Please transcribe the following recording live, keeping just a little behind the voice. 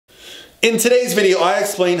In today's video, I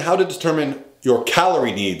explain how to determine your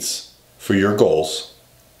calorie needs for your goals.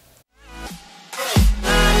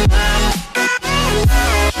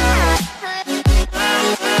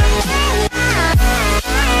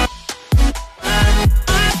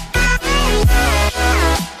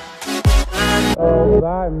 All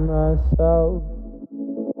by myself.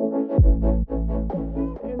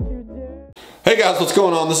 Hey guys, what's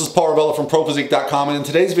going on? This is Paul Ravella from ProPhysique.com, and in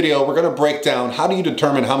today's video we're going to break down how do you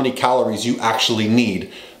determine how many calories you actually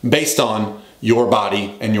need based on your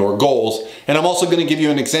body and your goals. And I'm also going to give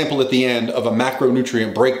you an example at the end of a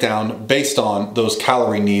macronutrient breakdown based on those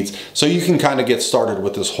calorie needs so you can kind of get started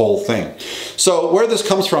with this whole thing. So where this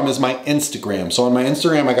comes from is my Instagram. So on my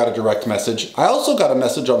Instagram I got a direct message. I also got a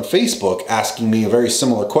message on Facebook asking me a very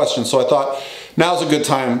similar question. So I thought now's a good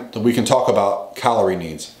time that we can talk about calorie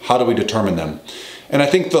needs. How do we determine them? And I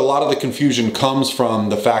think that a lot of the confusion comes from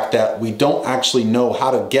the fact that we don't actually know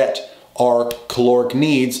how to get our caloric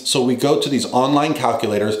needs. So we go to these online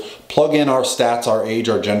calculators, plug in our stats, our age,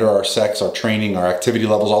 our gender, our sex, our training, our activity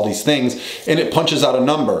levels, all these things, and it punches out a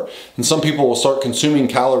number. And some people will start consuming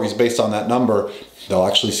calories based on that number. They'll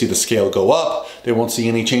actually see the scale go up. They won't see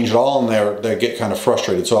any change at all, and they get kind of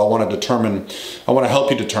frustrated. So I want to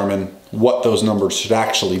help you determine what those numbers should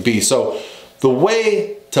actually be. So the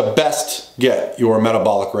way to best get your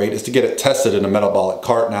metabolic rate is to get it tested in a metabolic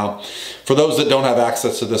cart. Now, for those that don't have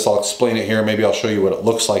access to this, I'll explain it here. Maybe I'll show you what it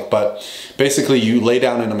looks like. But basically, you lay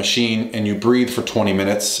down in a machine and you breathe for 20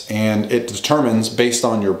 minutes, and it determines, based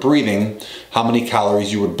on your breathing, how many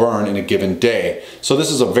calories you would burn in a given day. So this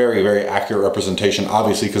is a very, very accurate representation,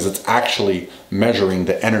 obviously, because it's actually measuring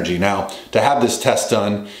the energy. Now, to have this test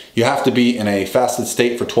done, you have to be in a fasted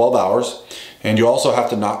state for 12 hours. And you also have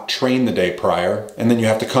to not train the day prior. And then you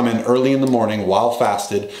have to come in early in the morning while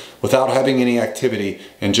fasted without having any activity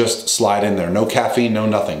and just slide in there. No caffeine, no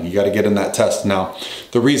nothing. You got to get in that test. Now,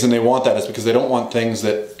 the reason they want that is because they don't want things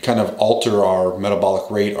that kind of alter our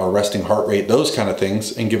metabolic rate, our resting heart rate, those kind of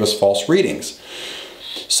things, and give us false readings.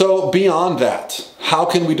 So beyond that, how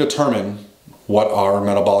can we determine what our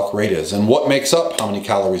metabolic rate is and what makes up how many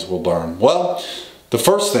calories we'll burn? Well, the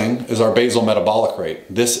first thing is our basal metabolic rate.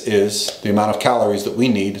 This is the amount of calories that we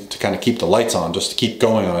need to kind of keep the lights on, just to keep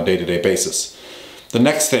going on a day-to-day basis. The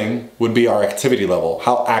next thing would be our activity level.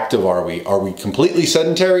 How active are we? Are we completely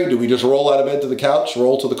sedentary? Do we just roll out of bed to the couch,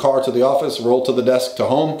 roll to the car to the office, roll to the desk to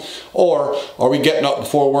home? Or are we getting up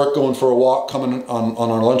before work, going for a walk, coming on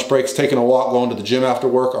our lunch breaks, taking a walk, going to the gym after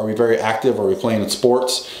work? Are we very active? Are we playing in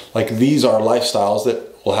sports? Like, these are lifestyles that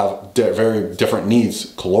will have very different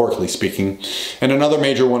needs, calorically speaking. And another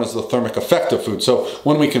major one is the thermic effect of food. So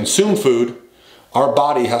when we consume food, our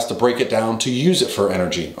body has to break it down to use it for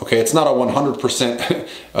energy. Okay, it's not a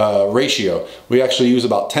 100% ratio. We actually use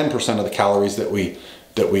about 10% of the calories that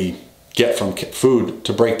we get from food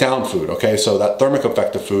to break down food. Okay, so that thermic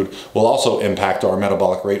effect of food will also impact our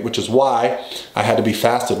metabolic rate, which is why I had to be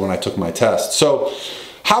fasted when I took my test. So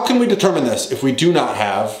how can we determine this if we do not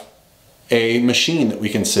have a machine that we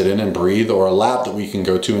can sit in and breathe, or a lab that we can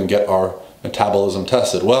go to and get our metabolism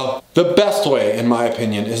tested? Well, the best way, in my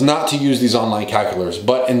opinion, is not to use these online calculators,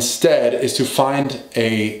 but instead is to find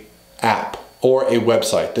a app or a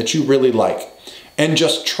website that you really like and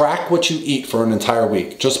just track what you eat for an entire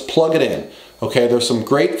week. Just plug it in. Okay, there's some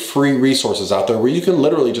great free resources out there where you can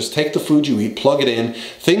literally just take the food you eat, plug it in.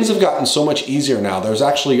 Things have gotten so much easier now. There's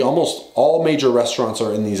actually almost all major restaurants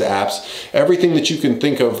are in these apps. Everything that you can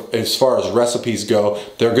think of as far as recipes go,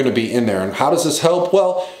 they're going to be in there. And how does this help?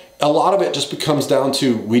 Well, a lot of it just becomes down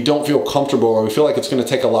to we don't feel comfortable, or we feel like it's going to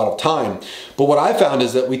take a lot of time. But what I found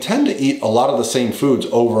is that we tend to eat a lot of the same foods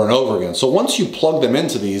over and over again. So once you plug them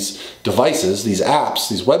into these devices, these apps,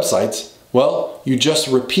 these websites, well, you just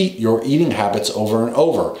repeat your eating habits over and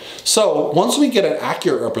over. So once we get an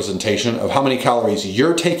accurate representation of how many calories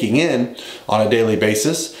you're taking in on a daily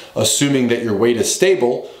basis, assuming that your weight is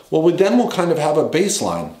stable, well, then we'll kind of have a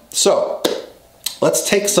baseline. So let's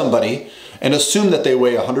take somebody and assume that they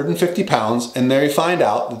weigh 150 pounds and they find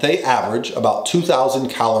out that they average about 2,000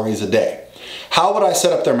 calories a day. How would I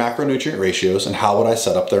set up their macronutrient ratios, and how would I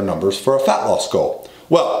set up their numbers for a fat loss goal?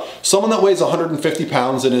 Well, someone that weighs 150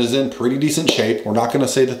 pounds and is in pretty decent shape, we're not going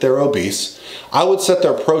to say that they're obese, I would set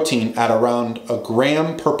their protein at around a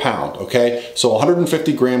gram per pound, okay? So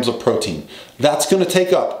 150 grams of protein. That's going to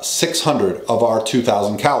take up 600 of our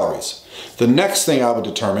 2,000 calories. The next thing I would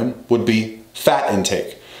determine would be fat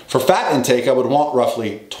intake. For fat intake, I would want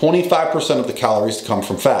roughly 25% of the calories to come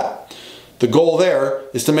from fat. The goal there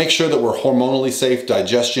is to make sure that we're hormonally safe,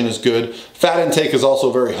 digestion is good. Fat intake is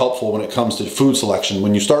also very helpful when it comes to food selection.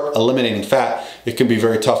 When you start eliminating fat, it can be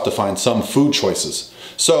very tough to find some food choices.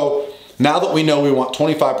 So Now that we know we want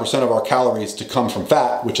 25% of our calories to come from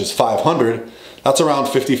fat, which is 500, that's around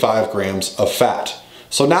 55 grams of fat.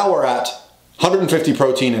 So now we're at 150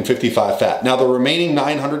 protein and 55 fat. Now the remaining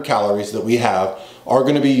 900 calories that we have are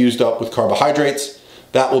going to be used up with carbohydrates.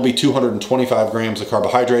 That will be 225 grams of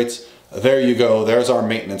carbohydrates. There you go, there's our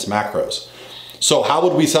maintenance macros. So how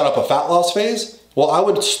would we set up a fat loss phase? Well, I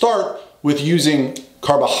would start with using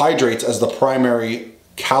carbohydrates as the primary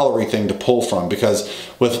calorie thing to pull from, because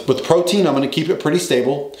with protein, I'm gonna keep it pretty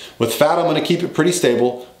stable. With fat, I'm gonna keep it pretty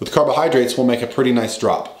stable. With carbohydrates, we'll make a pretty nice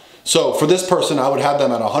drop. So for this person, I would have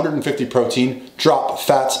them at 150 protein, drop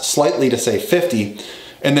fats slightly to say 50,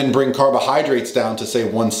 and then bring carbohydrates down to say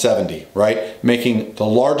 170, right? Making the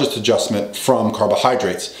largest adjustment from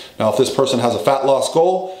carbohydrates. Now, if this person has a fat loss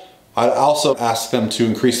goal, I'd also ask them to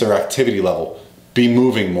increase their activity level, be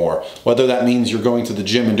moving more. Whether that means you're going to the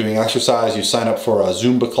gym and doing exercise, you sign up for a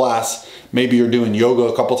Zumba class, maybe you're doing yoga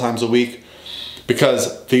a couple times a week,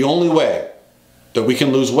 because the only way that we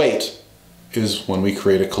can lose weight is when we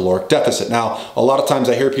create a caloric deficit. Now, a lot of times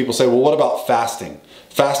I hear people say, well, what about fasting?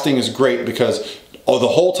 Fasting is great because the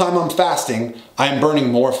whole time I'm fasting, I'm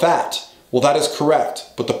burning more fat. Well, that is correct.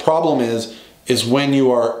 But the problem is when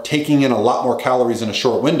you are taking in a lot more calories in a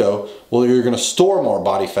short window, well, you're gonna store more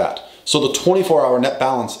body fat. So the 24-hour net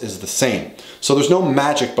balance is the same. So there's no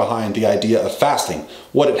magic behind the idea of fasting.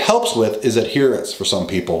 What it helps with is adherence for some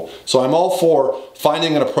people. So I'm all for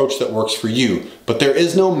finding an approach that works for you, but there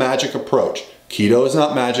is no magic approach. Keto is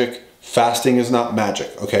not magic. Fasting is not magic,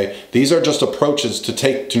 okay? These are just approaches to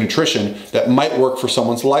take to nutrition that might work for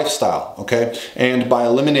someone's lifestyle, okay? And by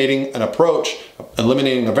eliminating an approach,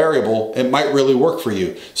 eliminating a variable, it might really work for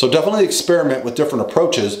you. So definitely experiment with different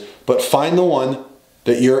approaches, but find the one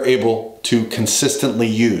that you're able to consistently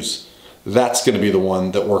use. That's gonna be the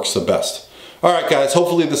one that works the best. All right, guys,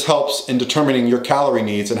 hopefully this helps in determining your calorie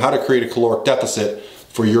needs and how to create a caloric deficit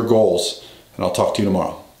for your goals. And I'll talk to you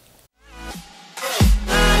tomorrow.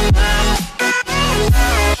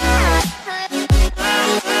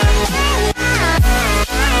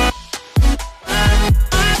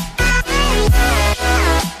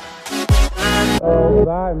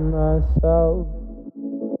 By myself.